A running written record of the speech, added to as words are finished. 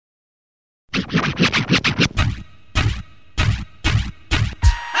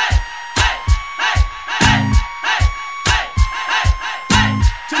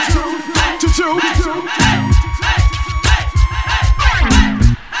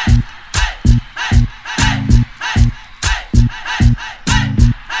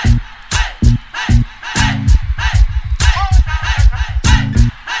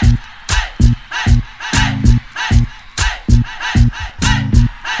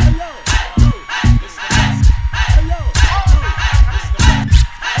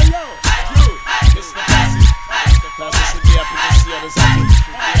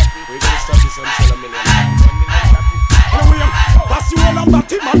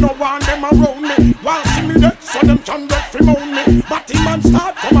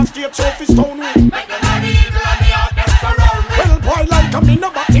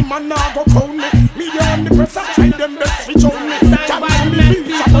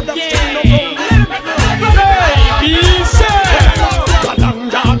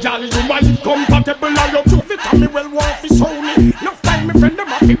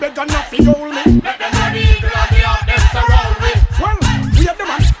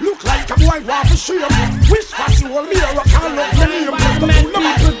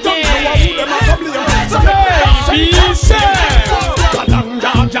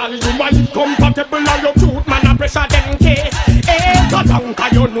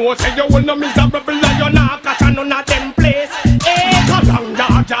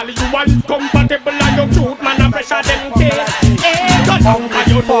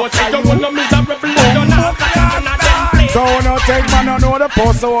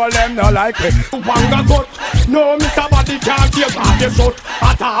So all them no like me. Wanga gut, no Mr. Body can't take off your shot.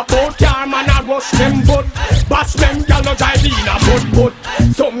 A top out car man a rush them butt. Bash them gal no drive in a butt.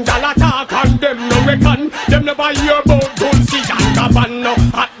 Some gal attack and them no reckon. Them never hear about Dolce and Gabbana.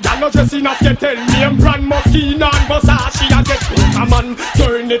 Hot gal no dress enough you tell me and brand Moschino and Versace a get put a man. So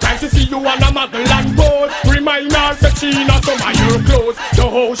anytime she see you on a muggle and boat, remind her that she not some of your clothes. So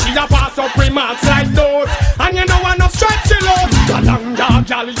how she a pass up remarks like those. And you know enough stripes she loves. Galanga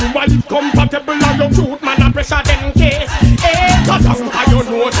gal, you a live compatible and your truth man a pressure them case. Galanga you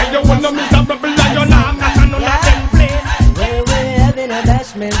know say you wanna miserable and you not got none of them place. Well, we're having a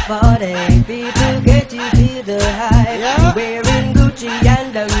bashment party. People get you feel the hype. Wearing Gucci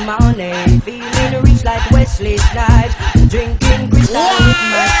and the money. Feeling rich like Wesley Snipes. Drinking crystal with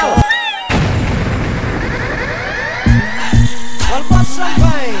my soul. Well, pop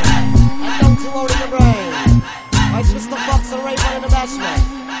champagne and don't you out in the brain. It's Mr. Fox and Rayman in the bashment.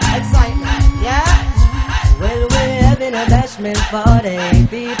 Excitement, yeah? Well, we're having a bashment party.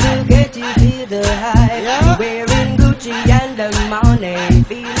 People get you feel the hype. Wearing Gucci and the money.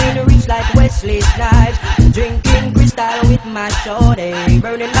 Feeling rich like Wesley Snipes. Drinking crystal with my shorty.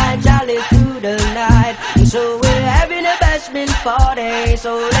 Burning my chalice through the night. So we're having a bashment party.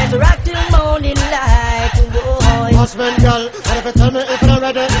 So let's rock till morning light. Boy. Bashment girl, and if you tell me if you're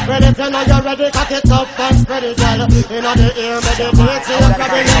ready, ready if you know you're ready, cock it up and spread it, girl. You know the ear, meditate, so you're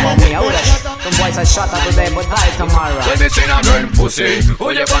grabbing your Some boys are shot up today, but die tomorrow. Let me see a girl pussy.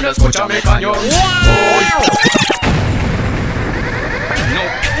 Oye, cuando escucha mi cañón. No.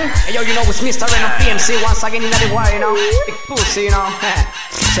 Hey yo, you know it's Mr. Ren of PMC once again in the war, you know. Big pussy, you know.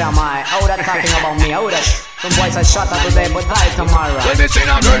 Say am I, how that talking about me, how that? Some boys are shot up today, but die tomorrow. Let me see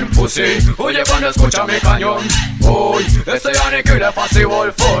a girl pussy. Oye, cuando escucha mi cañón. Hoy estoy aniquilé fácil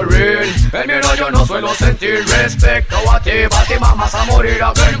for real. En mi rollo no suelo sentir respecto a ti. Bati mamás a morir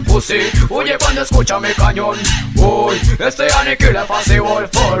a girl pussy. Oye, cuando escucha mi cañón. Hoy estoy aniquilé fácil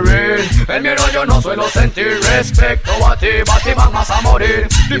for real. En mi rollo no suelo sentir respecto a ti. Bati mamás a morir.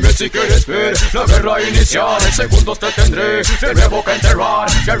 Dime si quieres ver la guerra iniciar. En segundos te tendré, te nuevo que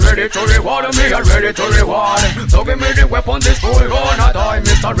enterrar. Get ready to reward me, get ready to reward. So give me the weapon, this fool gonna die.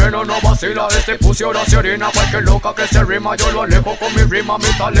 Mr. Reno no vacila, este pussy ahora se orina. Cualquier loca que se rima, yo lo alejo con mi rima,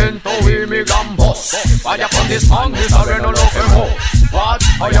 mi talento y mi gran voz. Vaya con this man, Mr. Reno lo quemó. What?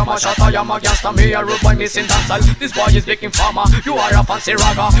 I am a shot, I am a gangsta, me a rude boy missing dancehall. This boy is making farmer, you are a fancy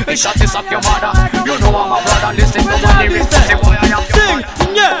ragga. He shot this up your mother, you know I'm a brother. Listen to my lyrics, say boy I am your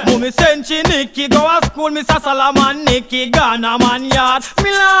mother. Yeah, Mummy Senchi Nicky go to school, Mr. Salaman Nicky Ghana man yard.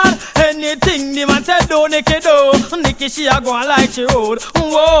 Milan, anything the man said do Nicky do. Nicky she a go like she road.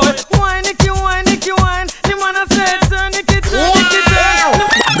 Whoa, why Nicky, why Nicky, why? The man a said turn Nicky, turn Nicky, turn.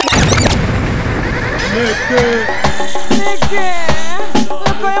 Nicky,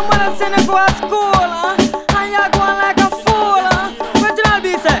 look how your mother send you go to school, and you go like a fool. Reginald B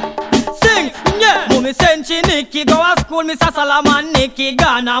say, sing, yeah. Mummy Senchi Nicky go to school, Mr. Salaman Nicky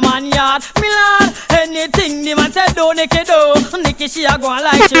Ghana man yard. Milan, anything the man said do Nicky do. Nicky she a go on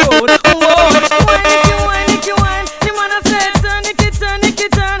like she road. Whoa, wine, Nicky, wine. The man a say turn, Nicky, turn.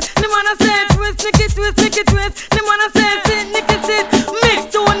 The man a say twist, Nicky, twist. The man a say sit, Nicky, sit. Mix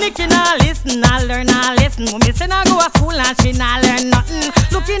to Nicky, now listen, I learn, I listen. When me say I go to school and she not learn nothing.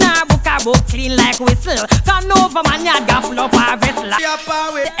 Look in her book clean like whistle. Come over man, you got full up her vessel.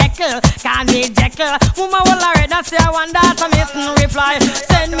 The eckle, can't be jekyll. Woman will already say I want that to missing reply.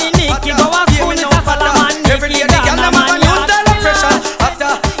 Send me Nicky, go to school, Mr. Solomon. Every day the girl them have a new style of pressure.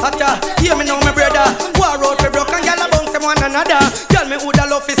 After, hear me now my brother. War out we broke and girl a bounce them one another. Girl me woulda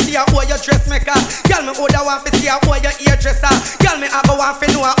love to see who your dressmaker. Girl me woulda want to see who your hairdresser. Girl me have a want to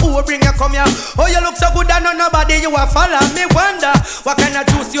know who bring you come here. Oh you look so good and nobody you a follow. Me wonder what kind of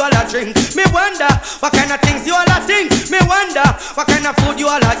juice you all a drink. Me wonder what kind of things you all a think. Me wonder what kind of food you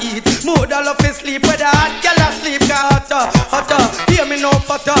all a eat. Me woulda love to sleep with a hot girl a sleep. Hotter, hear me now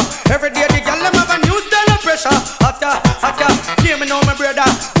butter. Every day the girl them have a new style of pressure. Hotter, hear me now my brother.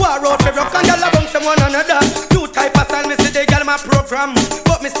 War out we broke and girl a bounce them one another. Two type of style me see the girl my program.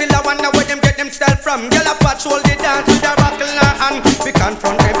 But me still a wonder where them get them style from. Girl a patrol the dance with a buckle in her hand. We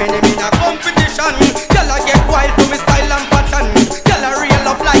confront them enemy in a competition. Girl a get wild to me style and pattern. Girl a real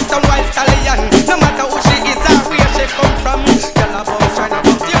up like some wild stallion. No matter who she is or where she come from. Girl a bounce tryna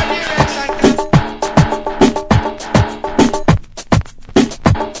bounce your direction.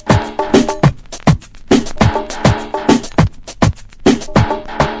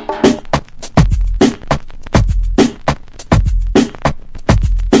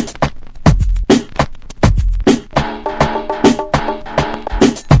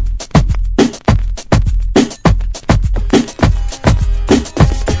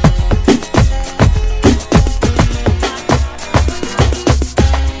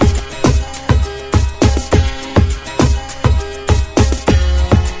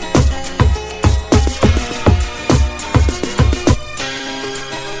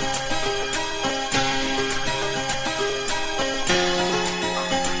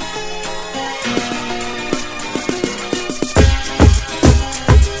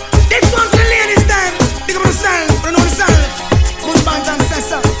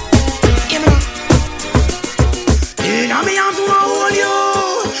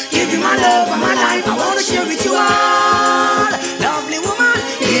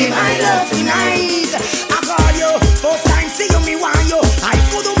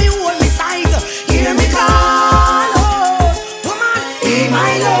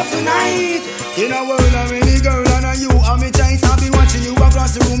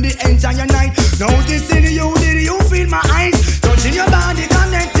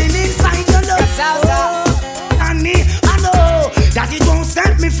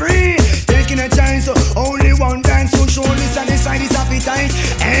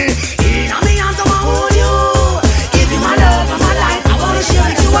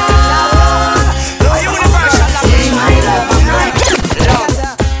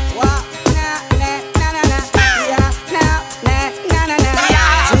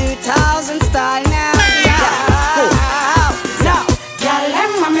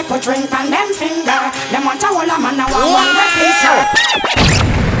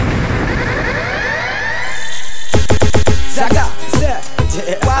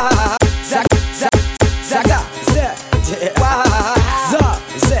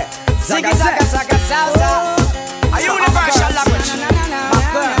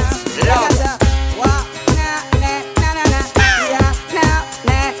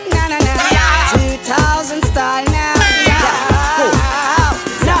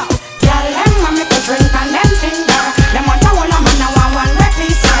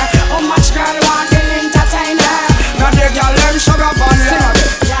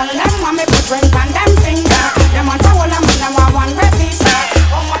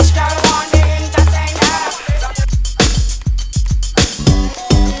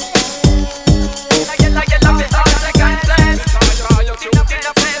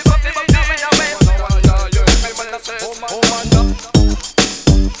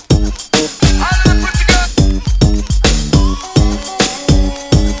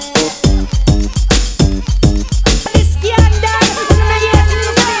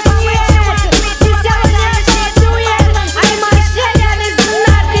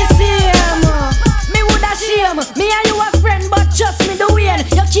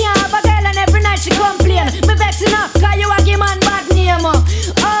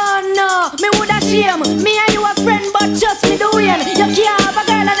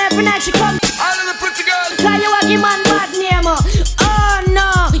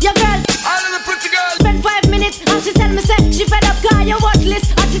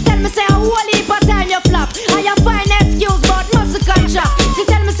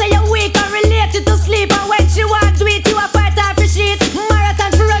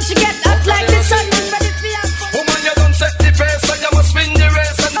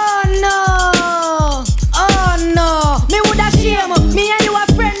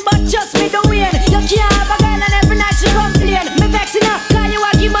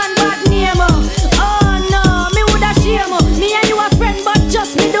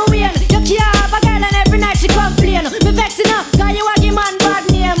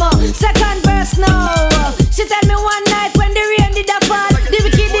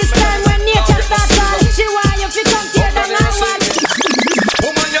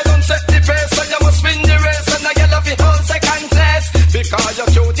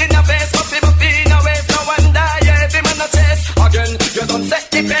 cute in your face, but people feel no waste. No wonder you every man a chase. Again, you don't set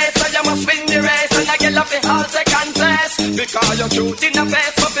the pace, so you must win the race. And I get up in all second place. Because you're cute in your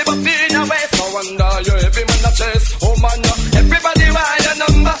face, but people feel no waste. No wonder you every man a chase. Oh man, everybody want your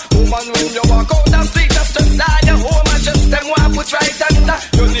number. Woman, when you walk out the street, just decide your home and just them want put right under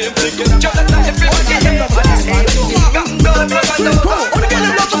your name. Thinking Jonathan, everybody hate.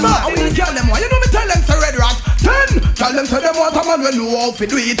 Tell them to them what a man when you out to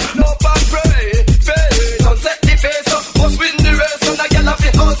do it. No bad pray, don't set the face up. Must win the race and the girl of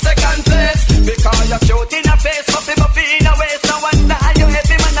the whole second place. Because you're cute in the face, puffy in the waist. No wonder you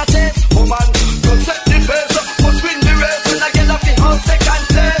heavy man a chase. Woman, don't set the face up. Must win the race and the girl of the whole second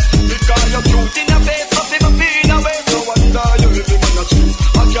place. Because you're cute in the face, puffy in the waist. No wonder you heavy man a chase.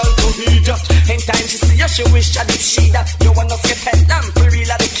 A girl to be just. In time she see you, she wish that it's she that. You wanna skip head down, for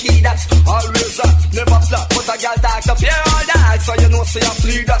real are the key that. Always never flop, but a girl talk up here all that. So you know say I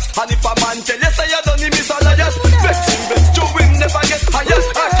plead that. And if a man tell you say you don't need me so like that. Vex to him never get higher.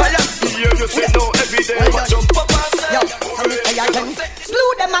 Here you see no every day but jump up and say. Slew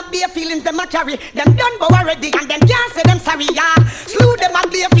them and bare feelings them a carry. Them done but already and them can't say them sorry, yeah. Slew them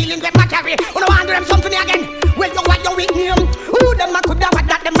and bare feelings them a carry. You know want them something again. Well you want your with him. Who them a coulda what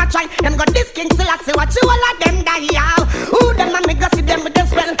that them a try. Them got this king still I say what you all of them die, yeah. Who them a me go see them with them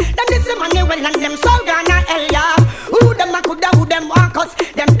spell. Them this money well and them so gonna hell, yeah. Who them a coulda who them walk us.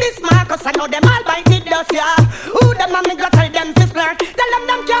 Them this Marcus I know them all bite it dust, yeah. Who them a me go tell them this flirt. Tell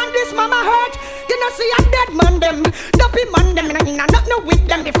them can't this mama hurt. You know see a dead man them. Dopey man them. Not no with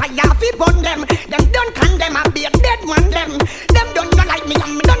them. If I have to burn them. Them don't condemn I be a dead man them. Them don't not like me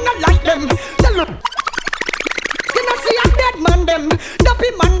and me don't not like them. Tell them. You know see a dead man them.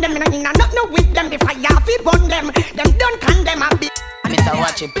 Dopey man them. Not no with them. If I have to burn them. Them don't condemn I be. Mr.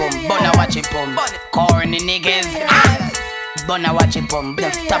 Watch it pump, Bunna watch it pump. Corny niggas. Bunna watch it pump.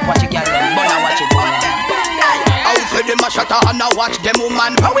 Stop watch it girl them. Bunna watch it pump. How say them a shatter and a watch them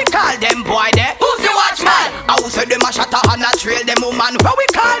woman? How we call them boy there? Who's the watchman? How say them a shatter and a trail them woman? How we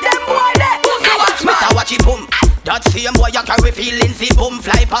call them boy there? Who's the watchman? Mr. Watch it boom. That same boy you carry feelings the boom.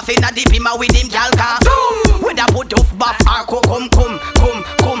 Fly past in a deep hima with him gal car. With a put off buff or come.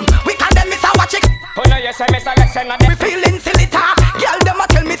 We call them Mr. Watch it. Oh no yes I miss a lesson. We feeling silly talk. Girl them a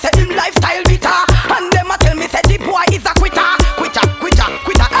tell me say him lifestyle bitter. And them a tell me say the boy is a quitter.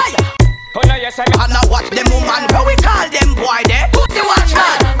 Hey. Oh no yes I miss. And I watch them woman. How we call them boy there? Who's the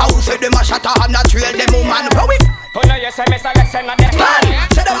watchman? How say them a shatter and a trail them woman? How we? Oh no yes I miss a lesson. Man,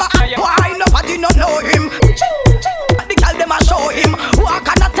 say them a boy nobody no know him. The girl them a show him. Walk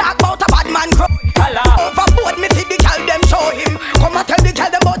and a talk about a bad man grow. Overboard me see the girl them show him. Come and tell the girl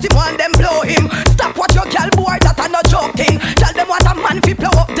them about him and them blow him. Stop watch your girl boy that a no joking. Tell them what a man fi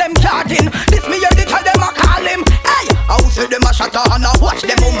blow up them garden. This me hear the girl them a call him. Hey, how say them a shatter and a watch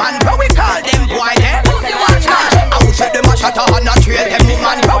them woman? How we call them boy there? Who's the watchman? How say them a shatter and a trail them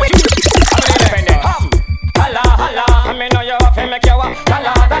woman? How we? Holla, me know you have to make you walk.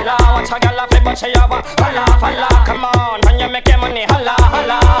 Holla, watch a girl fi but she a walk. Holla, come on, when you make your money. Holla.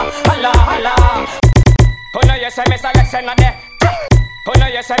 Oh no, yes I miss a lesson a day. Oh no,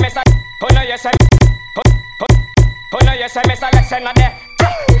 yes I miss a. Oh no, yes I. Oh no, yes I miss a lesson a day.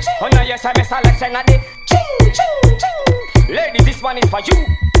 Oh no, yes I miss a lesson a day. Ladies, this one is for you.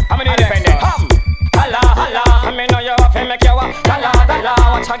 How many independent? Holla, me know you have to make you walk. Holla,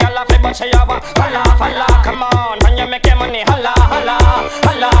 watch a girl fi but she a walk. Holla, come on, when you make your money. Holla,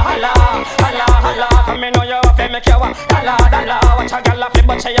 me know you have to make you walk. Holla, watch a girl fi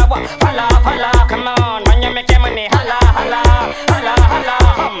but she a walk. Holla, come on, when you make your money. Holla.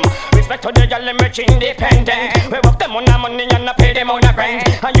 Respect to the girl them rich independent. We work them on the money and not pay them on the rent.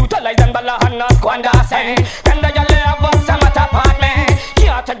 And utilize them dollar and not squander cent. Can the girl have a summer apartment?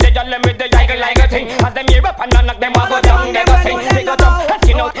 Can't take the girl them with the like a thing. As them hear up and knock them a go down, they go sing. They go down and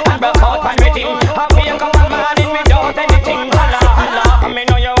skin out and broke out and everything. And me a couple man in without anything. Holla, me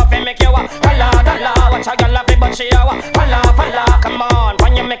know you have to make you walk. Holla, watch a girl fi but she a walk. Holla, come on,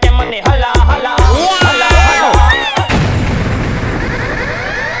 when you make your money. Holla.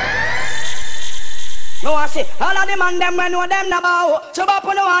 No I say, all of the man them we know them na bow. So up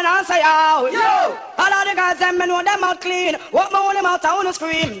on the one and say out. Yo! All of the guys them we know them out clean. Walk my own mouth I wanna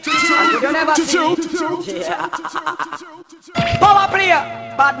scream. And you never see. Yeah. Power player,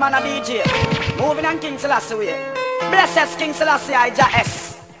 bad man a DJ. Moving on King Selassie way. Blessed King Selassie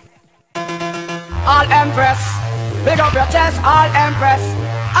I.S. All Empress. Big up your chest, all Empress.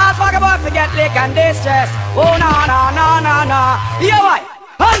 All fuck about forget lick and distress. Oh no. Yeah why?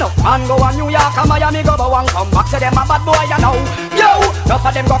 Enough man go a New York and Miami go bow and come back to them a bad boy you know. Yo, enough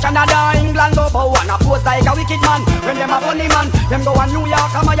of them go Canada, England go bow and a pose like a wicked man. When them a funny man, them go a New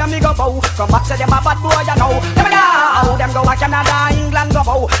York and Miami go bow. Come back to them a bad boy you know. Them go a Canada, England go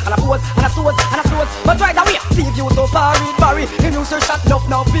bow and a pose and a stose and a stose. But right away, leave you to Barry. Him used to shut enough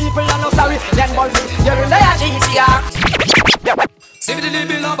now people are no sorry. Then boy, you're in the GTR. Sibidi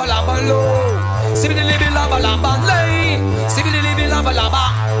laba laba low, sibidi laba laba lay, sibidi laba laba.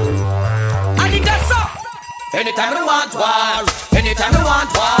 And it does so. Anytime we want war, anytime we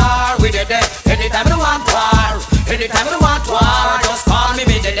want war, we did it. Anytime we want war, anytime we want war, just call me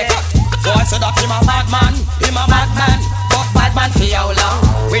did it. So I said that him a bad man, but bad man for how long?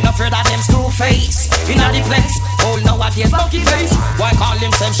 We no afraid of them screw face, inna the place. Oh nowadays monkey face, why call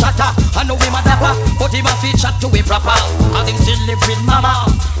himself shatter? I know him a dapper, but him a fit chat to we proper. Cause him still live with mama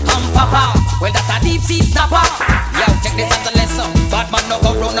and papa. Well that's a deep sea snapper. Yo, take this as a lesson. Bad man no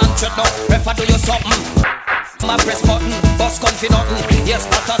go run and tread no. Refer do you something. My press button, boss comfy nothing. Yes,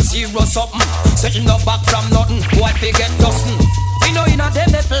 not a zero something. Setting up back from nothing. Why they get dustin'? We know in a them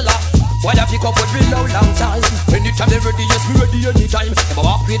they fella. Why I pick up with real long time? Anytime they ready, yes, me ready anytime. Never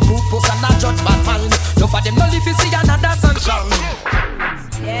walk with brute force and not judge bad mind. No for them, no live you see another sunshine.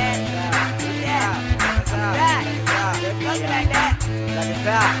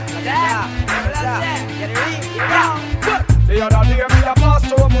 The other day me a pass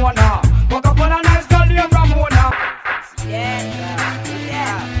to Ramona. Walk up on a nice girl named Ramona.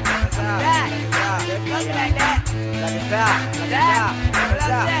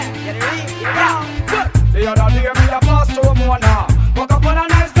 The other day me a pass to Ramona. Walk up on a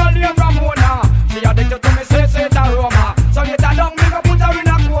nice girl named Ramona. She addicted to me say aroma. So later down me go put her in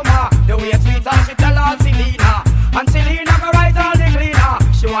a coma. The way sweet and she tell her Selena. And Selena go write all the cleaner.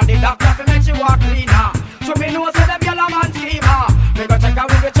 She want the doctor to make she walk cleaner. So me know say the yellow man schemer. Me go check her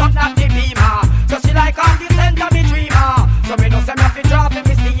with the truck not the beamer. So she like on the center me dreamer. So me know say me have to drop in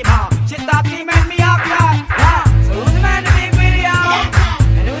me steamer. She start screaming me up like so who's the man to make with you?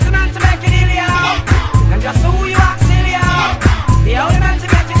 And who's the man to make it ill you? And just who you act silly you? The only man to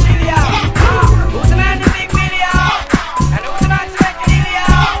make you chill you. Who's the man to make with you? And who's the man to make it ill you?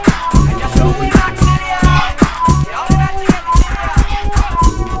 And just who you act silly you? The only man to make you chill you.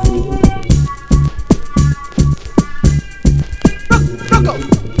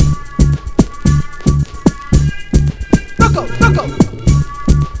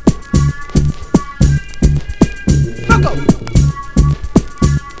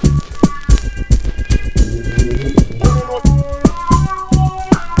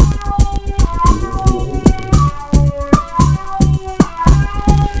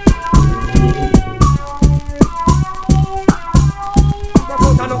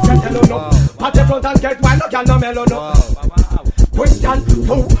 Party front and get wild, no girl no mellow no. Question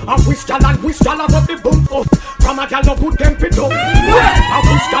who? A wish gal and wish gal above the boom. From a gal no good them fit up. A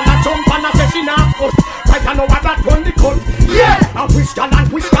wish gal a jump and a say she not us. Right I know what that run the cut. Yeah. A wish gal and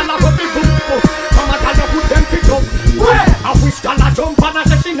wish gal above the boom. From a gal no good them fit up. A wish gal a jump and a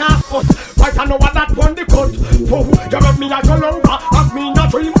say she not us. Right I know what that run the cut. Oh, you make me a roll over, have me not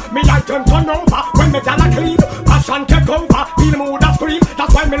dream. Me I turn over when me gal a clean. Passion take over, feel mood a scream.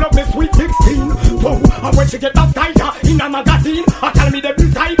 That's why me love me sweet 16. Oh, and when she get that tighter in a magazine, I tell me the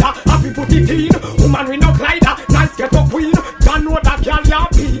beside her, happy put it in. Woman we no glider, nice get up queen. Don't know that girl ya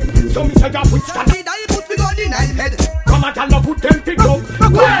be. So me say ya which gal I put me gun in her head. Come a gal no put them pick up.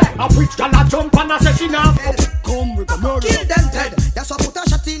 A which gal a jump and a say she now. Come with a murder. Kill them dead. That's why put a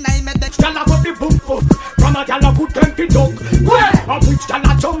shot in her head. Gal a put the boom up. Come a gal no put them pick up. A which gal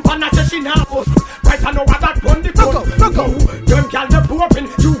a jump and a say she now. Right I know what that one the gun. Go. Them gal the pooping.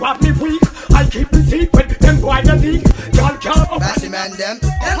 You have me weak. I keep the secret. Them boy the leak. Gal can't up. Batty man them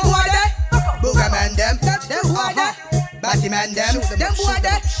boy they. Booga man them boy they. Batty man them boy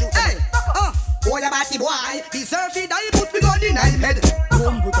they. Hey, boy a batty boy. Deserve it I put me gun in her head.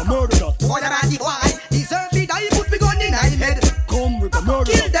 Come with a murder. Boy a batty boy. Deserve it I put me gun in her head. Come with a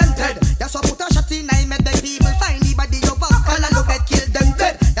murder. Kill them dead. That's why put a shot in her head. The people find the body of a call and look at kill them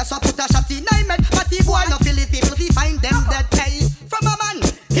dead. That's why put a shot in her head. Batty boy no feel it people fi find them dead. Hey, from a man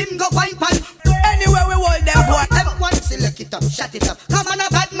him go wine pan. Anywhere we hold them boy. Them one select it up, shut it up. Come on a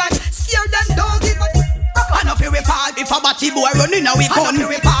bad man, scare them don't give a. I know fi we fall if a batty boy running now we gun. I know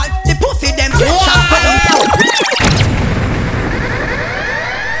fi we fall, the pussy them get shot down.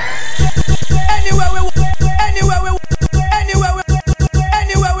 Anywhere we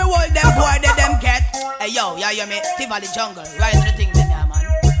hold them boy, they them get. Hey yo, yeah you me, Tivoli jungle, rise to the thing then yeah man.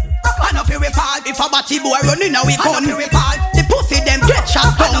 I know fi we fall if a batty boy running now we gun. I know fi we fall, the pussy them get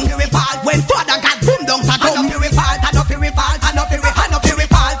shot down. I know fi we fall when father got boom down to dumb. I know fi we fall, I know fi we fall, I know fi we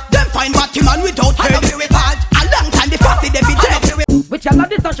fall.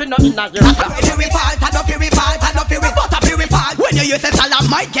 a your class. If we fall, I don't feel we fall, I don't feel we but I feel we fall. When you use a salam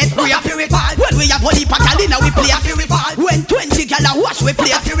might get free, I feel we fall. When we have holy patalina, we play, I feel we fall. When 20 gala wash, we play,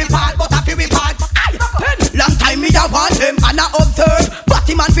 I feel we fall, but I feel we fall. Long time me da want them and I observe.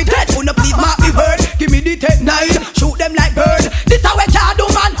 Batty man fi dead, who no please mark me word. Give me the take 9, shoot them like bird. This how we can do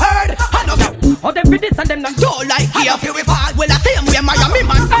man heard. I know Oh, them be this and them not. don't like here, feel we fall. Well I say we Miami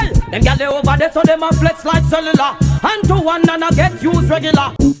man. Them gyal they over there, so them a flex like cellular. And to one and I get used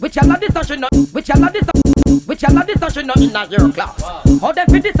regular. Which y'all this and she not. Which y'all this and she not in a your class. Oh, them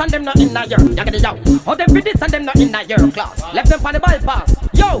be this and them not in a your. Yaggedy yow. Oh, them be this and them not in a your class. Left them for the bypass.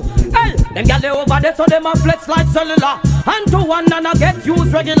 Yo, hey, them gyal they over there, so them a flex like cellular. And to one and I get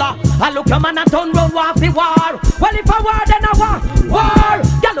used regular. I look your man a turn round war fi war. Well if I war then I war.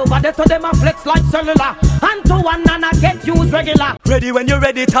 Gyal over there, so them a flex like cellular. And to one and I get used regular. Ready when you're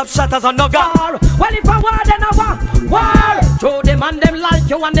ready, top shatters on no gar. Well if I war then I war. Show them and them like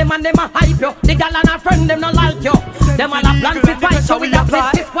you and them a hype you. The gal and her friend them not like you. Them all a plan to fight, so we a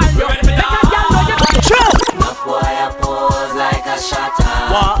flex this while you. Enough boy a pose like a shutter.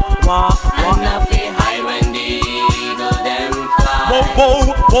 Enough be high when the eagle them fly.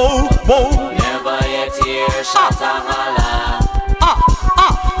 Never yet hear shutter holla.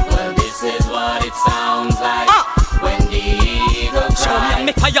 Well this is what it sounds like when the eagle cry.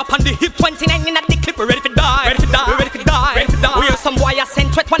 Me tie up on the hip 29 in the clip, ready to die. Ready to die. We hear some wire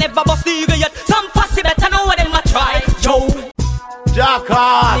sent threat whenever bust the eagle yet. Some fussy better know what them a try. Yo.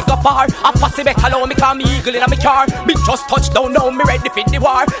 Jackass! Me go far, a fussy better know me call me eagle in a me car. Me just touch down now, me ready for the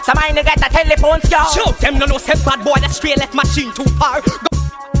war. Some I get a telephone scar. Show them no say bad boy that straight left machine too far.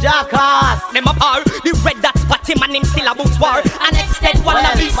 Jackass! Them a par, the red that spot him and him still a boots war. And extend one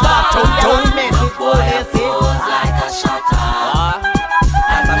of these star. Enough boy a pose like a shutter.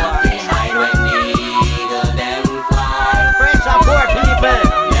 Enough be high when the eagle them fly. Pressure poor people.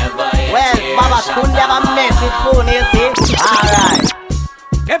 Never yet Well, hear Baba shutter could never mess with phone, you see? Alright.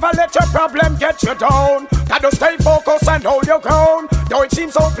 Never let your problem get you down. Gotta stay focused and hold your ground. Though it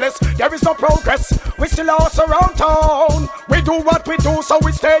seems hopeless, there is no progress. We still lost around town. We do what we do so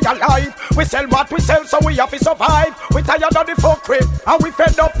we stay alive. We sell what we sell so we have to survive. We tired of the folk crib and we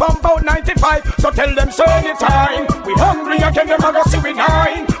fed up from about 95. So tell them so anytime. We hungry again, them a go see we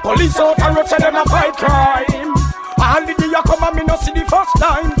 9. Police out and roads and them a fight crime. All the day you come and me no see the first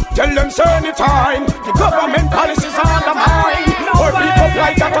time. Tell them so anytime. The government policies are the mine. Or people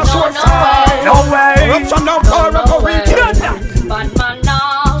like that a short sign. No way. Corruption now power go reach. But man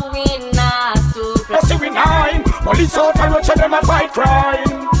now we not to See we 9. Police out and roads and them a fight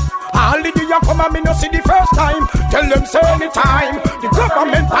crime. All the day you come and me no see the first time. Tell them so anytime. The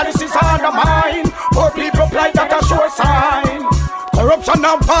government policies are the mine. Or people like that a short sign. Corruption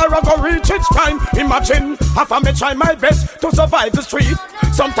and power go reach its prime. Imagine, half of me try my best to survive the street.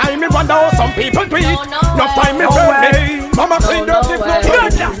 Sometime me wonder how some people do it. No time me burn me. Mama clean up the floor.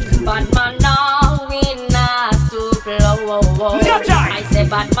 But man now we not to blow. I say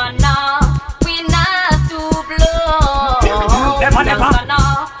but man now we not to blow. Never.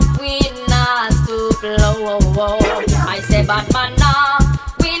 Now we not to blow. I say but man now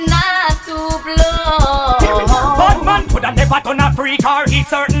we not to blow. Bad man coulda never done a freak or eat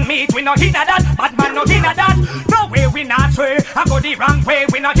certain meat. We no inna that. Bad man no inna that. No way we not sway. I go the wrong way.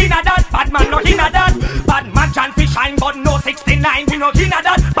 We no inna that. Bad man no inna that. Bad man John fi shine but no 69. We no inna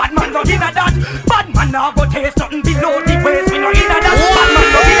that. Bad man no inna that. Bad man no go taste nothing below the waist. We no inna that. Bad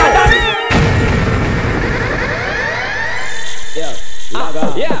man no inna that. Yeah.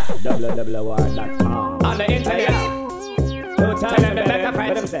 www.war.com. On the internet. Tell them the better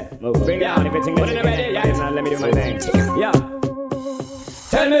friends. Bring it on everything that you ready. Yeah, let me do my thing. Yeah.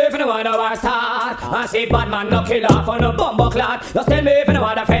 Tell me if you want to war start. I see bad man no kill off on a bumbo clot. Just tell me if you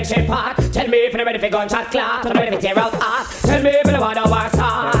want a friendship part. Tell me if you're ready for gunshot clot. I'm ready for tear out art. Tell me if you want to war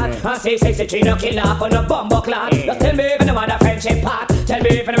start. I see 63 no kill off on a bumbo clot. Just tell me if you want a friendship part. Tell me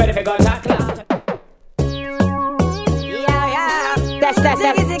if you're ready for gunshot clot. Yeah.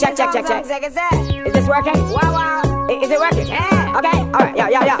 Check. Is this working? Wow. Is it working? Yeah. Okay. Alright.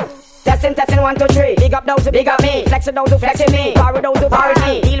 Yeah. Testing 1, 2, 3. Big up those who big up me. Flex with those who flex with me. Power with those who power with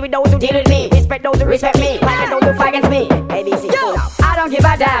me. Deal with those who deal with me. Respect those who respect me. Fight with those who fight against me. ABC. Yo. I don't give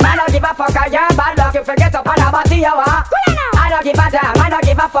a damn. I don't give a fuck. You're bad luck. You forget up on a body you are. I don't give a damn. I don't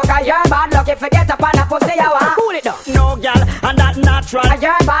give a fuck. You're bad luck. You forget up on a pussy you are. Cool it down. No girl, and that natural.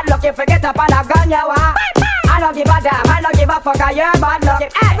 You're bad luck. You forget up on a gun you are. I don't give a damn, I don't give a fuck, you're bad luck.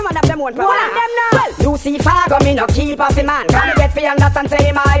 Hey, one of them won't problem. One of them now. Well, Lucifer go me no keep off the man. Can you get free understand say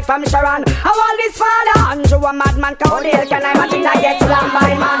him I from Sharon? How all this father? Andrew a madman, how the hell can I imagine I get slammed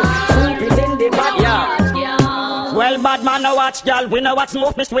by man? Soup is in the bag, yeah. Well, bad man, no watch, y'all. We know what's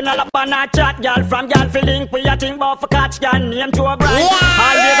smoke, miss, we no lap on our chat, y'all. From y'all feeling, we a think about for catch, y'all. Name to a bride.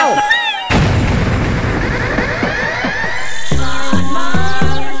 Yeah.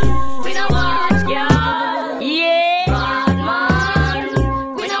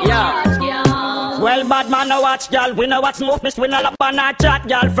 Well, bad man, no watch, y'all. We know what's smoke, miss, we no lap on our chat,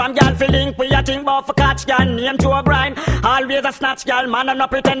 y'all. From y'all feeling, we a think about for catch, y'all. Name to a bride. Always a snatch, y'all. Man, I'm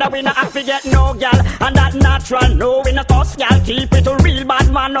not pretend that we not have to get no, y'all. And that natural, no, we not toss, y'all. Keep it a real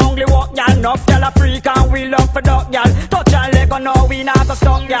bad man, only walk, y'all. Enough, y'all, a freak and we love for duck, y'all. Touch y'all leg on, no, we not go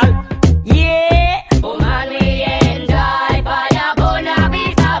stop, y'all. Yeah. Oh man, we enjoy fire, bona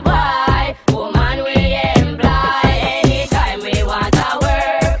vista boy. Oh man, we employ anytime we want to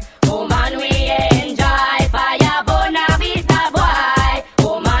work. Oh man, we enjoy fire, bona vista boy.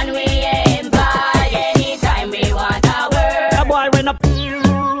 Oh man, we employ anytime we want to work. A boy when up.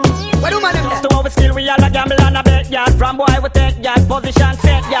 What do man them To our skill, we all a gamble and a bet, y'all. From boy we take, y'all. Position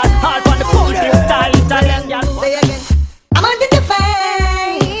set, y'all. All for the cool, style, talent, y'all. Say again. I'm under the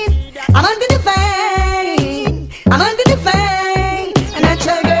fame. I'm under the fame. I'm under the fame. And I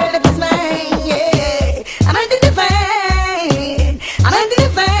tell girl that it's mine. Yeah. I'm under the fame. I'm under the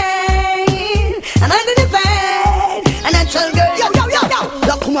fame. I'm under the fame. And I tell girl, yo, yo, yo, yo.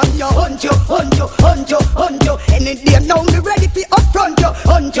 Look, come on, yo, hunt you, hunt you, hunt you, hunt you. Any day now me ready to upfront you.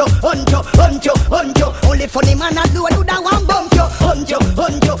 Hunt you, hunt you, hunt you, hunt you. Only funny man I do that one bump you. Hunt you,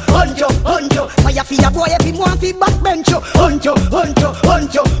 hunt you, hunt you, hunt you. Fire for your boy, every one for backbench you. Hunt you, hunt you,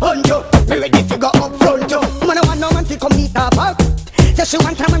 hunt you, hunt you. Me ready to go up front you. Man, I want no man to come meet her back. Say she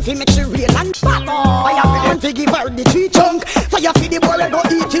want a man to make she real and fat. Fire for them to give her the tree chunk. Fire for the boy we go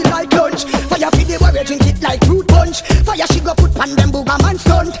eat it like lunch. Fire for the boy we drink it like fruit punch. Fire she go put pan them booger man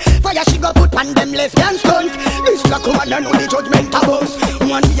stunt. Fire she go put pan them lesbian stunt. This black woman I know the judgment above.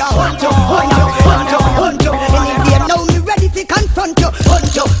 One be a hunt you, hunt you, hunt you, hunt you. Any day now me ready to confront you.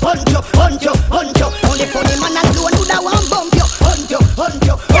 Hunt you, hunt you, hunt you, hunt you. Only funny man alone who that one bump you. Hunt you, hunt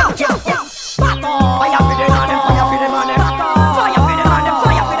you, hunt you. Fire for the man, fire for the man. Fire for the man,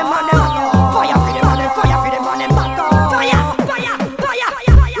 fire for the man. Fire for the man, fire for the man. Fire, fire,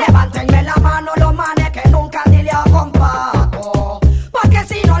 fire. Levantenme la mano los manes que nunca ni le hago compato. Porque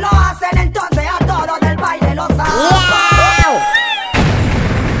si no lo hacen entonces a todos del baile los saco.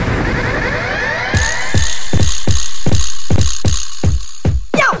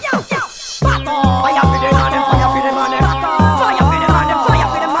 Fire for the man, fire for the man. Fire for the man, fire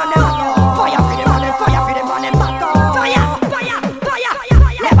for the man. Fire for the man, fire for the man. Fire, fire,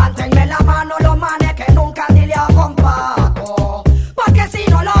 fire. Levantenme la mano los manes que nunca ni le hago compato. Porque si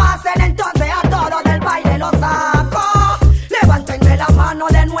no lo hacen entonces a todos del baile los saco. Levantenme la mano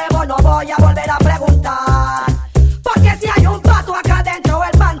de nuevo, no voy a volver a preguntar. Porque si hay un pato acá dentro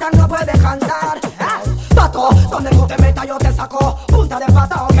el pantano no puede cantar. Pato, donde tú te metas yo te saco. Punta de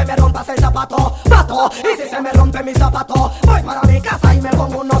pata o que me rompas el zapato. Pato, y si se me rompe mi zapato, voy para mi casa y me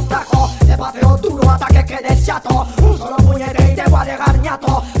pongo unos tacos. Te pateo duro hasta que quedes chato. Un solo puñete y te voy a dejar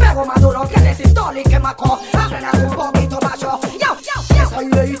ñato. Pego más duro que resistol y que maco. Apenas un poquito macho. Yo, esa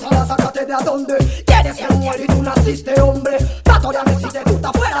ideita la sacaste de a dónde. Quieres ser mujer y tú naciste hombre. Pato, ya me si te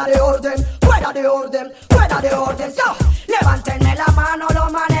gusta fuera de orden. Fuera de orden, fuera de orden. Yo, levántenme la mano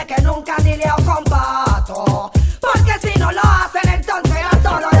los manes que nunca ni le hago combato. Porque si no lo hacen entonces a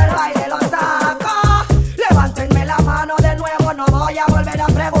todo del baile lo saco. Levántenme la mano de nuevo, no voy a volver a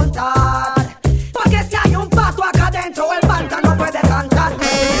preguntar. Porque si hay un pato acá dentro el pantano no puede cantar.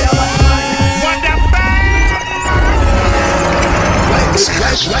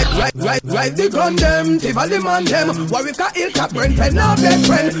 Right, the gun them, Tivoli man them. Warwick a hilltop, brain pen now best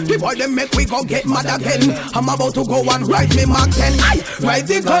friend. The boy them make we go get mad again. I'm about to go and write me Mark 10. Right,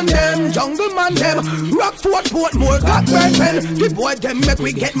 the gun them, jungle man them. Rockford, Portmore, got brain pen. The boy them make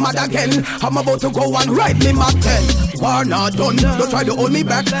we get mad again. I'm about to go and write me Mark 10. War not done, don't try to hold me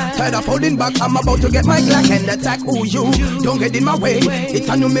back. Tired of holding back, I'm about to get my Glock and attack who you. Don't get in my way, it's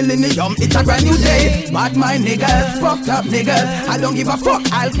a new millennium, it's a brand new day. Bad my niggas, fucked up niggas. I don't give a fuck,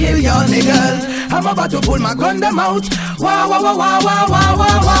 I'll kill your niggas. I'm about to pull my gun them out. Wow, wow, wow, wow, wow, wow,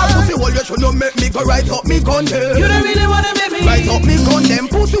 wow, wow. Pussy hole, you should not make me go right up me gun them. You don't really wanna make me right up me gun them.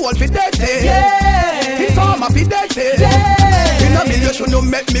 Pussy hole fi dirty. Yeah. It's all my fi dirty. Yeah. In a million, you should not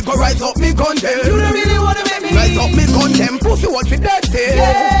make me go right up me gun them. You don't really wanna make me right up me gun them. Pussy hole fi dirty.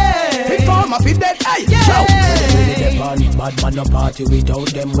 Yeah. Informer fi dead, hey, show. Bad man no party without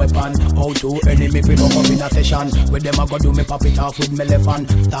them weapon. How to enemy fi no come in a session. With them I go do me pop it off with me left hand.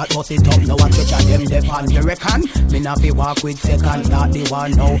 Start bust it up, now I stretch at them depan. You reckon? Me nah fi walk with second. Start the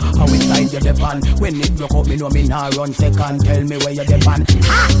one now, how inside you depan. When it broke up, me know me nah run second. Tell me where you depan.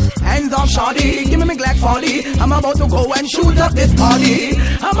 Hands off shawty, give me Glock 40. I'm about to go and shoot up this party.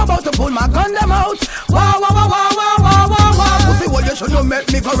 I'm about to pull my gun them out. Wow, wow, wow, wow, wow, wow, wow, wow. Pussy, well you should not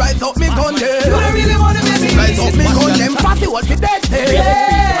make me go rise up me gun there. You don't really wanna make me rise up me gun them. Fatty what fi dead say.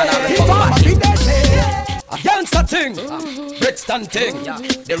 Informer fi dead say. A gangster thing, Brixton thing,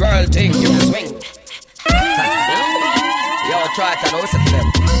 the world thing, you swing. Yo, try to know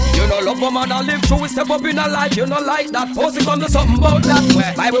them. You know love a man and live through, step up in a life. You know like that, pussy come to something about that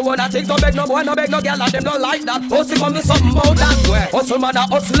way. Why we wanna think no beg no boy, no beg no girl, and them don't like that. Pussy come to something about that way. Hustle man a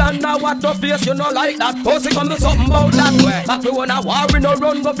hustle and now what no face, you know like that. Pussy come to something about that way. But we wanna war, we no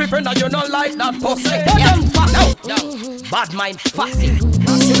run, go fi friend, and you know like that. Pussy, yeah, bad mind fussy.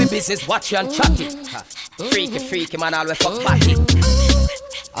 See me business, watch you and chat it. Freaky man always fuck party.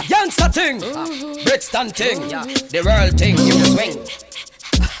 A gangster thing, Brixton thing, the world thing, you swing.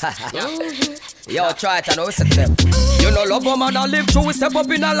 Yo, try to know them. You know love a man and live through, step up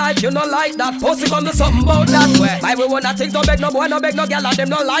in a life, you know like that. Pussy come to something about that way. Why we wanna think no beg no boy, no beg no girl, and them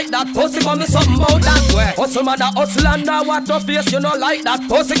don't like that. Pussy come to something about that way. Hustle man a hustle and now what no face, you know like that.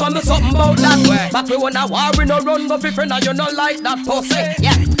 Pussy come to something about that way. But we wanna war, we no run, go fi friend, and you know like that. Pussy,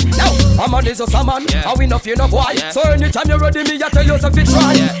 yeah. Now, a man is just a man, and we no fear no boy. So anytime you ready, me I tell you if you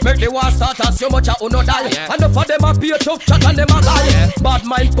try. Make the war start as so much a uno die. And enough of them a pay tough chat and them a die. Bad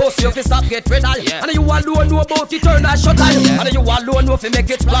mind pussy if you stop get red eye. And you alone know about it turn that shut eye. And you alone know if you make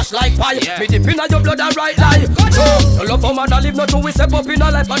it splash like fire. Me dip in your blood and right lie. So, no love for man and live no two we step up in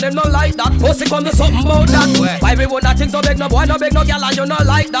a life and them no like that. Pussy come to something about that way. Why we wanna think no beg no boy, no beg no girl and you no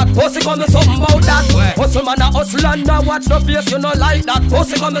like that. Pussy come to something about that way. Hustle man a hustle and now watch no face you no like that.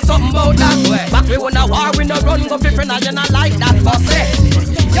 Pussy come to something about that way. Back we wanna war, we no run, go fi friend and you not like that. Pussy,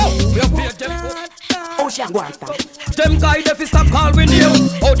 yo, we pay them. Oh, she a go and stop. Them guy they fi stop call we name.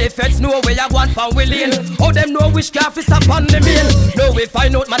 Oh, the feds know where you want for we lane. Oh, them know which car fi stop on the mail. No, we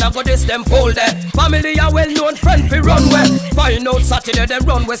find out man I go this them fold there. Family a well known friend fi run where. Find out Saturday them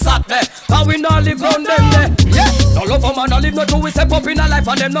run we Saturday. Cause we not live round them there. Yeah, no love for man no live no two we step up in a life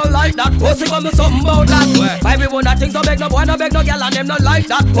and them no like that. Pussy come to something about that way. Why we wanna think no beg no boy no beg no girl and them no like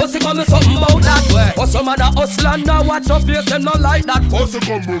that. Pussy come to something about that way. Hustle man a hustle and now watch no face them no like that. Pussy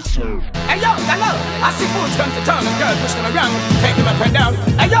come to something. Hey yo, hello, I see fools come to town and girls push them around, take them up and down.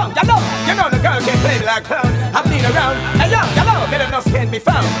 Hey yo, you know the girl can play like clown. I've been around. Hey yo, better enough can be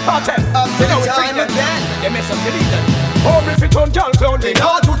found. Hotel, up to the time again. They mess up the leader. Oh, if it on girl clown, me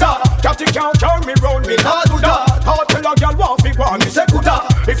not do that. Captain can't carry me round, me not do that. Hotel a girl want me one, me say good that.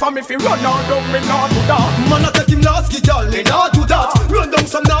 If I'm if he run on down, me not do that. Man I take him nasty girl, me not do that. Run down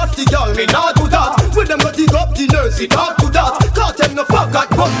some nasty girl, me not do that. When them got dig up the nurse, he not do that. Can't tell no fuck that,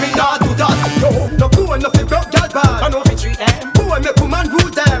 but me not do that. No cool enough to broke girl bad. I know if treat them. Who and make woman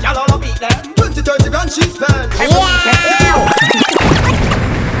root them. Y'all all beat them. 20-30 grand she spend.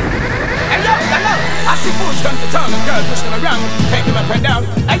 I see fools come to town and girls push them around, take them up and down.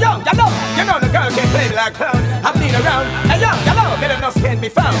 Hey yo, you know the girl can play like clown. I've been around. Hey yo, better enough can be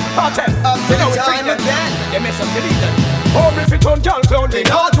found. Hotel, up to the time again. They mess up the leader. Oh, if it on girl clown, me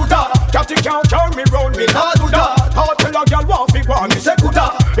not do that. Captain can't carry me round, me not do that. Hotel a girl want me one, me say good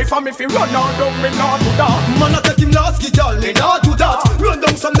that. If I'm if he run on down, me not do that. Man I take him nasty girl, me not do that. Run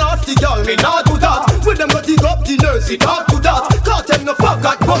down some nasty girl, me not do that. When them got dig up the nurse, he not do that. Can't tell no fuck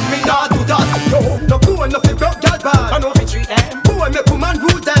that, but me not do that. No cool enough to broke girl bad. I know if you treat them. Who and make woman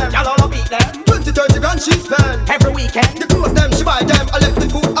root them. Y'all all beat them. 20-30 grand she spend. Every weekend. The clothes them, she buy them. I left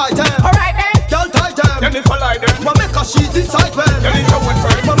the food item. Alright then. Girl tie them. Then if I lie them. Ma make her she's inside well. Then if I went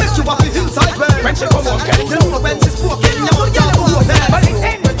for it. Ma make you happy inside well. When she come out, you know when she's spoken. You want to go over there. But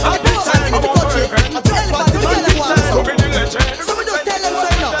listen. I'm a person in the country. I tell you what the man is. So be the legend. So we just tell them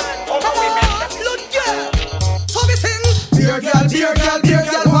so now. Look girl. So we sing. Beer girl,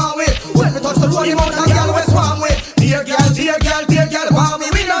 want we. When we touch the road, the mountain girl we swarm with. Beer girl, want we.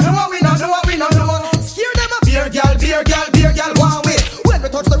 We don't know. Scare them up. Beer girl, want we. When we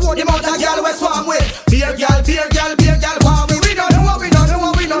touch the road, the mountain girl we swarm with. Beer girl, want we. We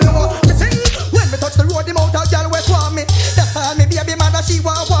don't know. Listen, when we touch the road, the mountain girl we swarm me. That's all me baby mother she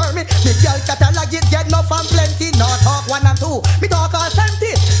want war me. The girl catalog it get enough and plenty. Not talk 1 and 2, me talk all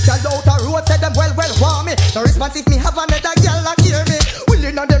 70. Girl out the road say them well want me. No response if me have another girl like hear me.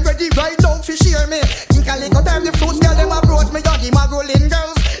 Willing and them ready right now fi share me. Think a little time the fruits girl them approach me. On the mag rolling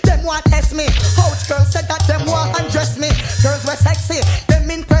girls, them want test me. Out girls said that them want undress me. Girls were sex see. Them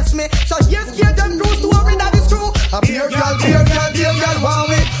impress me. So yes, get them true story that is true. A beer girl, want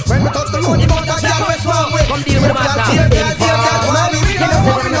me. When we touch the road, the mountain girl rest want me. Come deal with the master. Want me.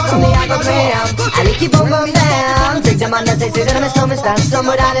 I like it boom boom down. Take the man that says that I'm a snowman, stand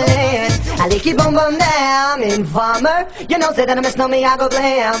somewhere down the lane. I like it boom boom down. Informer, you know say that I'm a snowman, I go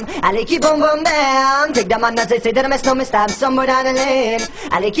glam. I like it boom boom down. Take the man that says that I'm a snowman, stand somewhere down the lane.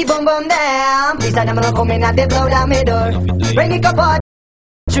 I like it boom boom down. Please I never come in and they blow down my door. Bring it up.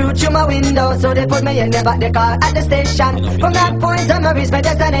 Through my window, so they put me in the back the car at the station. From that point on, I reach my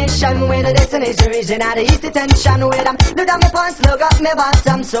destination. Where the destination region at the east detention. Where I'm look down my pants, look up my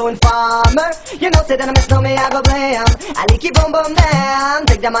bottom. So informer, you know say that I'm a snowman, I go blame. I like it boom boom down.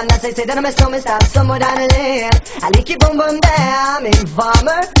 Take the man and say that I'm a snowman, stop somewhere down the lane. I like it boom boom down.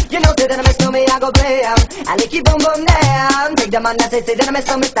 Informer, you know say that I'm a snowman, I go blame. I like it boom boom down. Take the man and say that I'm a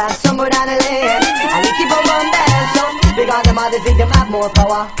snowman, stop somewhere down the lane. I like it boom boom down. So because them other think them have more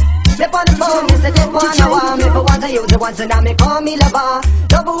power. Step on the phone, you say take 1 hour. Me for once I use it once and now me call me lover.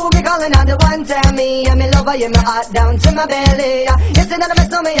 Lover who me calling on the one tell me I'm me lover, you me heart down to my belly. Yes, and I'm a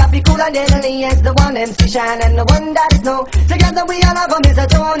snowman, I be cool and deadly. Yes, the one MC Shine and the one that is no. Together we all have 'em, it's a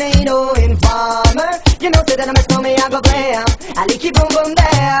tornado. Informer, you know say that I'm a snowman, I go play. I like it boom boom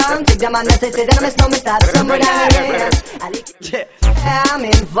down. Take the man that say that I'm a snowman, start somewhere down there. I like I'm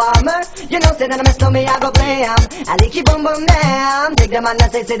informer, you know say that I'm a snowman, I go play. I like it boom boom down. Take the man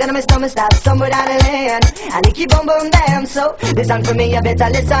that say that I'm a snowman, start somewhere down the lane. I like it boom boom down. So listen for me, you better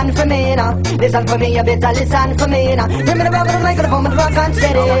listen for me now. Listen for me, you better listen for me now. Bring me the rubber, the microphone, and rock and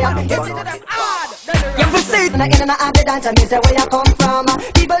steady. It's you for see in and out the dance and me say where you come from.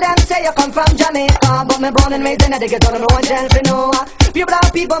 People them say you come from Jamaica, but me born and raised in the ghetto, no one tell me no. People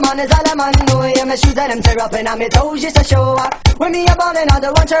are people, man, is all a man know. Yeah, my shoes and them tear up and I'm toes just to show. When me a born and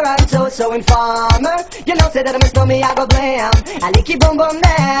other one around so informer, you know say that I'm a snowman, I go blame. I like it boom boom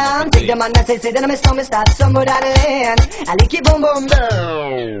down. Take the man that say that I'm a snowman, start somewhere down the lane. I like it boom boom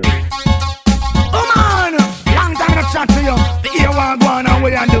down. Oh man, long time to chat to you. The ear one go on and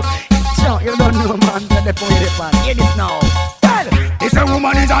what you do. So you don't know man, get the point of it. Hear this now. This a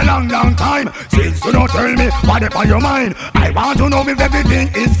woman is a long, long time since you don't tell me what is on your mind. I want to know if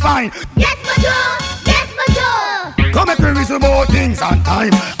everything is fine. Yes, Majo! Yes, Majo! Come and curious about things on time.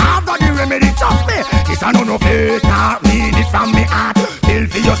 I've got the remedy, trust me. This I no fake, can't read it from me heart. Feel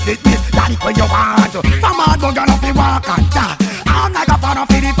for your sickness, that is what you want. From hard bug and off the walk and talk. I'm like a fan of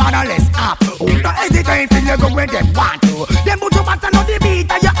the fatherless app. Who don't hesitate till you go where they want to. Them put your back and the beat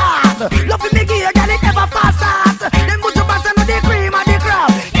of your heart. Love me gear, girl, it never pass out. Them put your back and the cream and the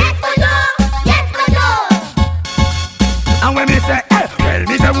crowd. Yes, Majo! Yes, Majo! And when me say, well,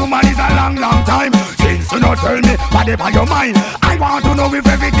 me say woman is a long, long time since you don't tell me what is on your mind. I want to know if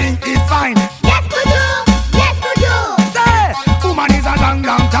everything is fine. Yes, Majo! Yes, Majo! Say, woman is a long,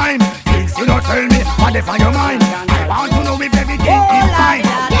 long time since you don't tell me what is on your mind. I want to know if everything is fine.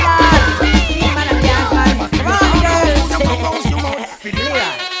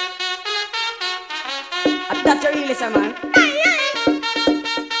 That's your really man.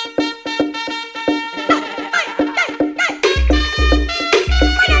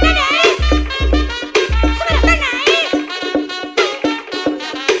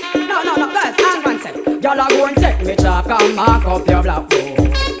 No, guys, hang on sec. Y'all are going to take me chalk and mark up your blackboard.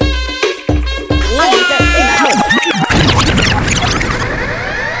 Well,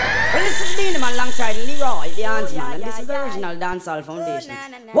 this is Dean man alongside Leroy, the Hans man, and this is the original Dancehall Foundation.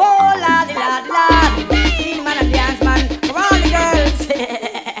 Whoa, laddie, laddie, laddie. Dean man and the Hans man, come on, the girls.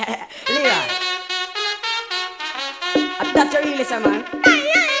 Leroy. That's your really man.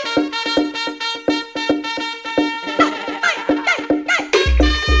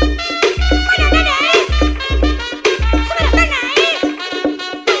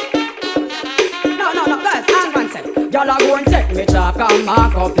 Y'all are going to take me chalk and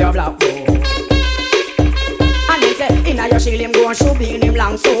mark up your blackboard. And then say, inna your shield him go and shoot in him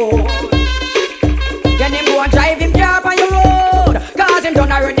long so. Then him go and drive him car on your road. Cause him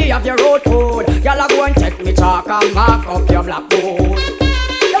done already have your road code. Y'all are going to take me chalk and mark up your blackboard.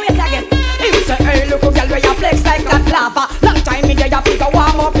 Now wait again. Him say, hey look girl where you flex like that lava. Long time me there you figure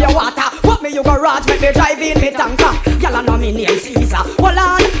warm up your water. What me you go raj make me drive in me tanker. Y'all know me name Caesar. Hold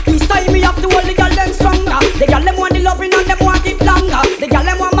on, this time me have to hold the girl them stronger. The girl them want the loving and them want it longer. The girl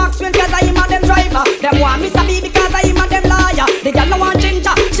them want Maxwell cause I am a them driver. Them want Mr. B because I am a them liar. The girl them want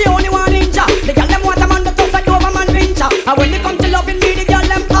ginger, she only want ninja. The girl them want a man that tough like Overman Pincher. And when they come to loving me, the girl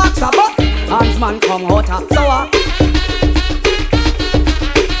them ask for but Hans man come hotter, so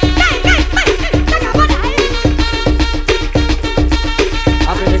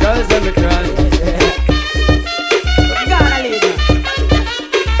happy the girls them me cry. Gonna leave her.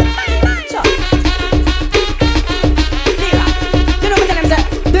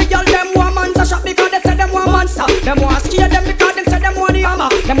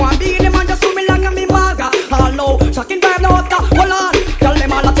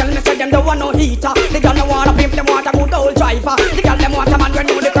 don't want no heater. The girl don't want a pimp, them want a good old driver. The girl them want a man when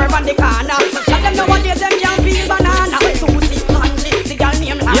do the curve and the corner. Shut them nowadays, them can't feel banana. Susie, Angie, the girl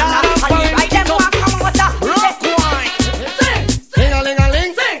named Hannah. And the right them want come out a rock wine.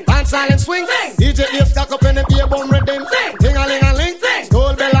 Ting-a-ling-a-ling, dance silent swing. DJ Ace cock up in the beer bum rhythm. Ting-a-ling-a-ling,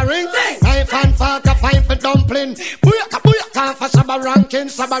 gold bell a ring. Knife and fork a fine for dumpling. Booyaka, booyaka, for Shabba ranking.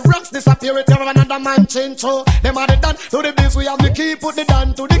 Shabba rocks disappear with another man change. So them are the done to the biz. We have the key, put the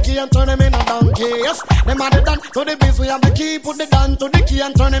down to the key and turn them in a donkey. Yes, them are the done to the biz. We have the key, put the down to the key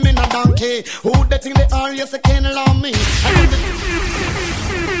and turn them in a donkey. Who they think they are? Yes, they can't allow me.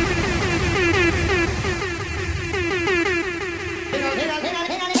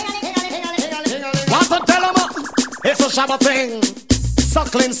 Want to tell them it's a Shabba thing.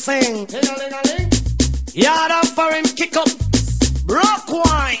 Suckling sing. Yard up for him kick up. Rock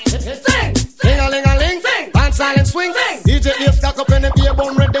wine. Sing. Ting-a-ling-a-ling. Dance silent swing. DJ Ace cock up in the beer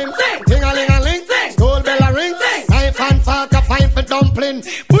bum rhythm. Ting-a-ling-a-ling. Gold bell a ring. Knife and fork a fine for dumpling.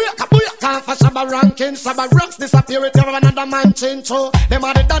 Booyaka, booyaka, for Shabba ranking. Shabba rocks disappear with another man change. So them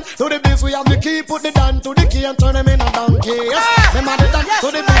are the done to the biz. We have the key, put the down to the key and turn them in a donkey. Yes, them are the done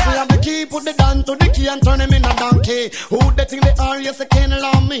to the biz. We have the key, put the down to the key and turn them in a donkey. Who they think they are? Yes, they can't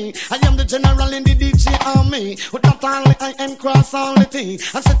allow me. I am the general in the DJ army. With that only I and cross all the T.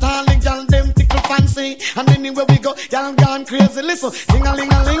 And set all the gal them tickle fancy. And anywhere we go, y'all gone crazy. Listen,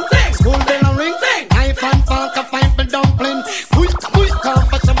 ting-a-ling-a-ling, school bell a ring. Knife and fork a fine for dumpling. Come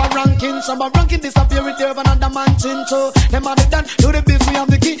for Shabba ranking. Shabba ranking disappear with another man chin. So them are the done to the biz. We have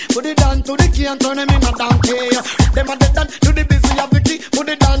the key, put it down to the key and turn them in a donkey. Them are the done to the biz. We have the key, put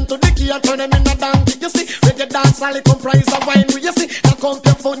it down to the key and turn them in a donkey. You see, reggae dance all it comprise of wine. You see, now come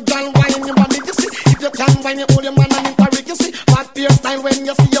your foot, girl, wine your body. You see, if you can wine, you hold your man and interrupt. You see, back your style when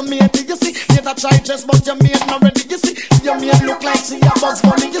you see your mate. You see, you that try dress but your mate not ready. You see, your mate look like she a Bugs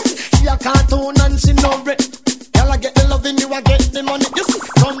Bunny. You see, she a cartoon and she no ready. Girl, I get the loving, you I get the money. You see,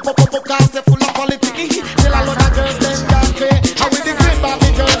 come pop cars they full of quality. Till a lot of girls them can't pay. How with the great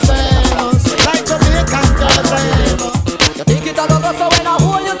Barbie girls famous, like Jamaican girls famous. You think it a go so when I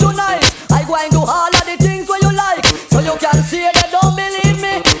hold you tonight, I go and do all of the things where you like, so you can see they don't believe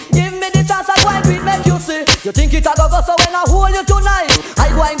me. Give me the chance I go and do it, make you see. You think it a go so when I hold you tonight, I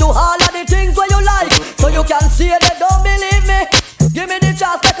go and do all of the things where you like, so you can see they don't believe me. Give me the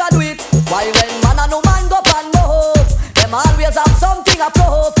chance I can do it. Why when man and no man go and no hope, them always have something a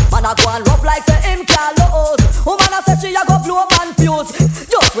prove. Man a go and rough like say him can't lose. Woman a say she a go blow man fuse.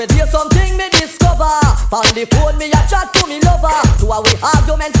 Just with you something me discover. On the phone me a chat to me lover. To a we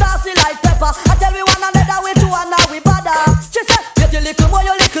argument saucy like pepper. I tell we one another we two and now we bother. She said get your little boy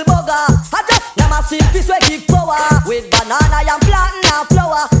your little bugger. I just never see peace we give power. With banana and plantain and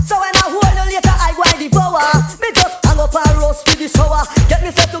flour. So when I hold you later I go and devour. Me just hang up and roast for the shower. Get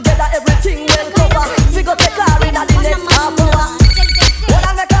me set together everything well cover. We go take her in at the next half hour. When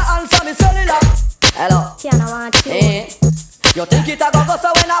I make her answer me cellular. Hello. Tiana want you. You think it a go so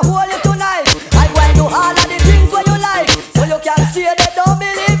when I hold you tonight, I go and do all of the things where you like, so you can see they don't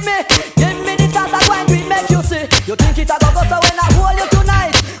believe me. Give me the chance I go and do it, make you see. You think it a go so when I hold you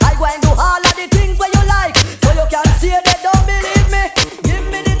tonight, I go and do all of the things where you like, so you can see they don't believe me. Give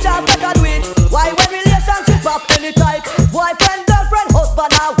me the chance I can do it. Why when relationship of any type, boyfriend, girlfriend,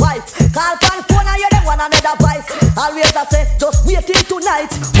 husband or wife, call on phone and you them one another vice. Always I say just wait till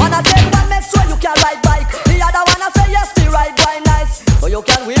tonight. One of them one make sure you can ride bike. The other one I say yes to ride bike nice. So you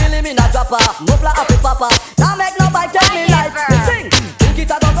can wheel him in a dropper, muffler happy papa. Now make nobody tell me like sing. Think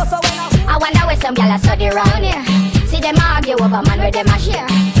it a go so when I wonder where some gyal a study round here. See them argue over man where them a share.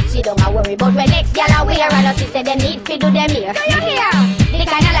 See don't a worry about when next gyal a wear. And us say they need fi do them here. Do you hear? The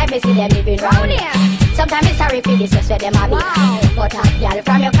kind of life me see them living round here. Sometimes it's sorry for this where them a be. But hot gyal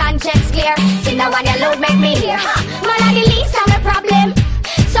from your conscience clear. See now one your load make me hear. Man a the least of my problem.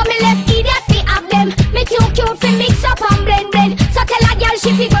 So me left idiot fi have them. Me too cute fi mix up and blend blend. So tell a girl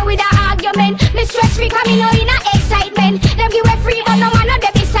she fi go with a argument. Me stress free cause me know in a excitement. Them give her free but no man no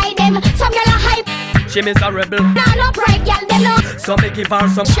dey beside them. Some girl a hype. she miserable. Nah no pride girl them no. So me give her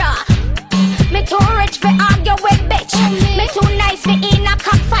some. Sure. Me too rich fi argue with bitch. Me too nice fi in a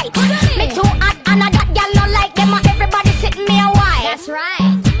cockfight. Me too hot and a that girl no like them. Everybody sitting me a while. That's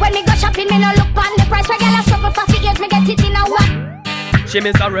right. When me go shopping me no look on the price. Where girl a struggle for years me get it in a what? She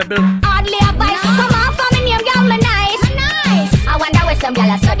miserable. Hardly a vice. Come on for me name girl me nice. I wonder where some girl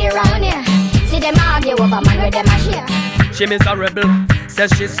a study round here. See them argue over man where them a share. she miserable.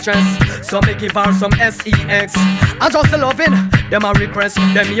 Says she's stressed, so me give her some sex. I just loving them a request.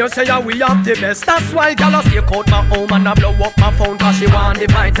 Them here say we have the best. That's why gal a stay out my home and I blow up my phone 'cause she want the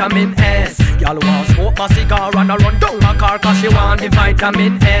vitamin S. Gal want smoke my cigar and I run down my car 'cause she want the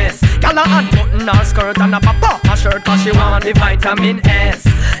vitamin S. Gal a unbutton her skirt and a pop off my shirt 'cause she want the vitamin S.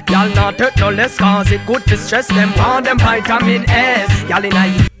 Gal not hurt no less 'cause it good to stress them want them vitamin S. Gal in a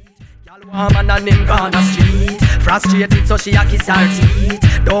heat, gal want man and him gone a street. Frustrated so she a kiss her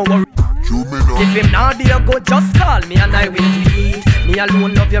teeth. Don't worry, if him not there good, just call me and I will tweet. Me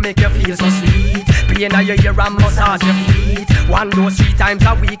alone love you, make you feel so sweet. Playing at your ear and massage your feet. One dose 3 times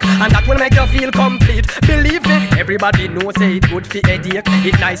a week, and that will make you feel complete. Believe me, everybody knows say it good for headache.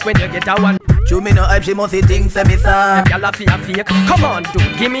 It's nice when you get a one. You me no hype, she must see things say me sir. Y'all a fake. Come on,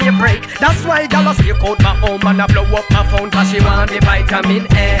 dude, give me a break. That's why y'all a stay out my home and I blow up my phone 'cause she want the vitamin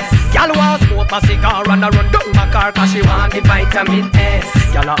S. Y'all want smoke my cigar and I run down my car 'cause she want the vitamin S.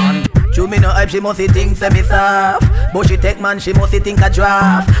 Y'all a on. You me no hype, she must see things say me soft. But she take man, she must see think a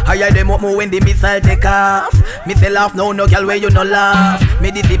draft. Hire them up more when the missile take off. Me say laugh, no girl where you no laugh.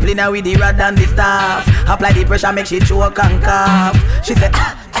 Me discipline her with the rod and the staff. Apply the pressure, make she choke and cough. She say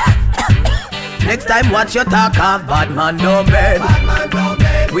next time watch your talk off. Bad man no bed.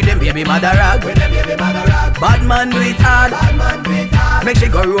 With them baby mother rag. Bad man do it hard. Make she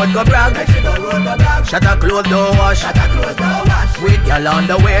go road go brag. Shut her clothes don't wash. With y'all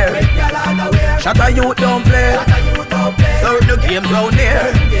underwear. Shut her youth don't play. Certain the games round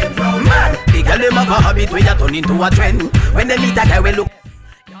here. Man, the girl them have a habit where you turn into a trend. When they meet a guy we look.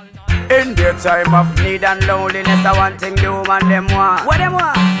 In their time of need and loneliness, I want thing the woman them want. What them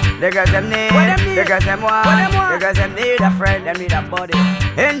want? The girls them need. What them need? The girls them want. What them want? The girls them need a friend, them need a buddy.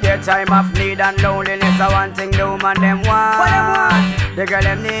 In their time of need and loneliness, I want thing the woman them want. What them want? The girl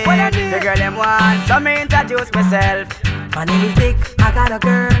them need. What them need? The girl them want. So me introduce myself. My name is Dick. I got a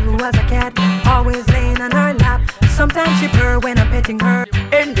girl who has a cat, always laying on her lap. Sometimes she purr when I'm petting her.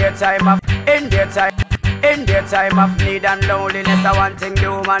 In their time of need and loneliness, I want thing the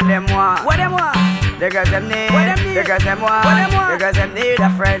woman them want. What them want? The girls them need. What them need? The girls them want. What them want? The girls them need a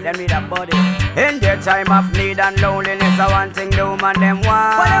friend, them need a buddy. In their time of need and loneliness, I want thing the woman them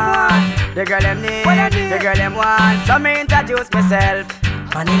want. What them want? The girl them need. What them need? The girl them want. So me introduce myself.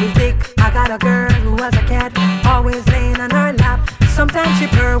 My name is Dick. I got a girl who has a cat, always laying on her lap. Sometimes she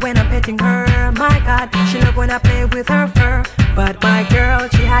purr when I'm petting her. My God, she love when I play with her fur. But my girl,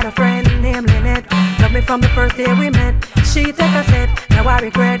 she had a friend named Lynette. Loved me from the first day we met. She take a set, now I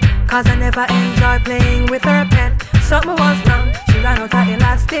regret, 'cause I never enjoyed playing with her pet. Something was wrong, she ran out her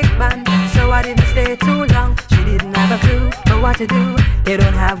elastic band, so I didn't stay too long. She didn't have a clue for what to do. They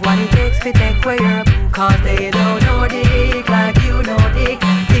don't have what it takes to take away her boo, 'cause they don't know Dick like you know Dick.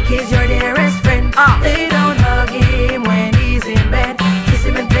 Dick is your dearest friend. They don't hug him when he's in bed, kiss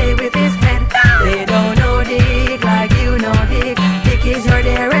him and play with his head. They don't know Dick like you know Dick. Dick is your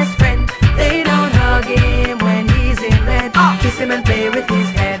dearest friend. They don't hug him when he's in bed, kiss him and play with his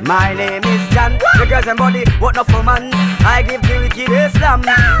head. My name is John, the girls and body, what not for man. I give the wicked Islam,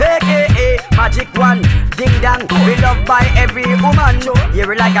 aka Magic One, ding dong. Be loved by every woman.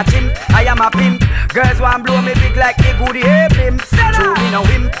 You're like a chimp, I am a pimp. Girls want blow me big like a goodie blimp. True me know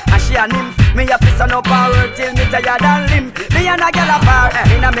him, and she a nymph. Me a fist on up her till me tired and limp. Me and a gal apart,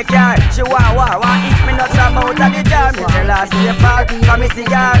 in a me car. She want eat me nuts out of the jar. Me tell her stay far from me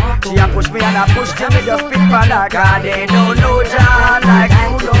cigar. She a push me and a push till me just spit for her. 'Cause they don't know John like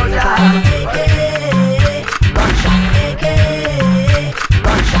you know John.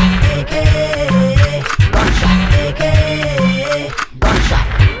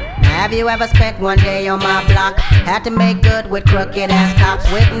 Have you ever spent one day on my block? Had to make good with crooked ass cops.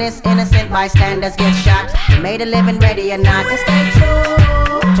 Witness innocent bystanders get shot. Made a living ready or not to stay true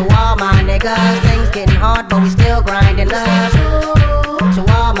to all my niggas. Things getting hard, but we still grinding love. To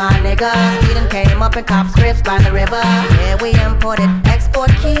all my niggas, we done came up in cop scripts by the river. Yeah, we imported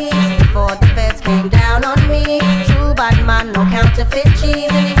export keys before the feds came down on me. True bad man, no counterfeit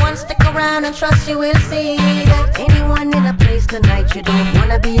cheese. Anyone stick around and trust you will see that anyone in a place tonight you don't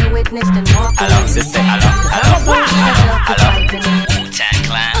wanna be a witness to walk. Hello, sister, hello.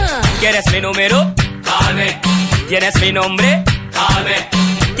 ¿Quieres mi número? Calme. ¿Tienes mi nombre? Calme.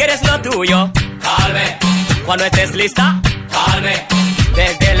 ¿Quieres lo tuyo? Calme. Cuando estés lista? Calme.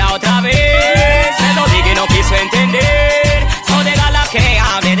 Desde la otra vez se lo dije y no quiso entender. So déjala que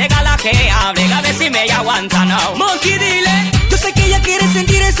hable, a ver si me aguanta now. Monkey, dile. Yo sé que ella quiere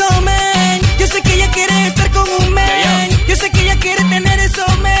sentir eso, man. Yo sé que ella quiere estar con un man. Yo sé que ella quiere tener eso,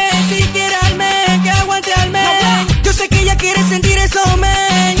 man. Si quiere al man, que aguante al man. Yo sé que ella quiere sentir eso,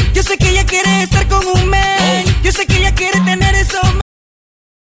 man. Yo sé que ella quiere estar con un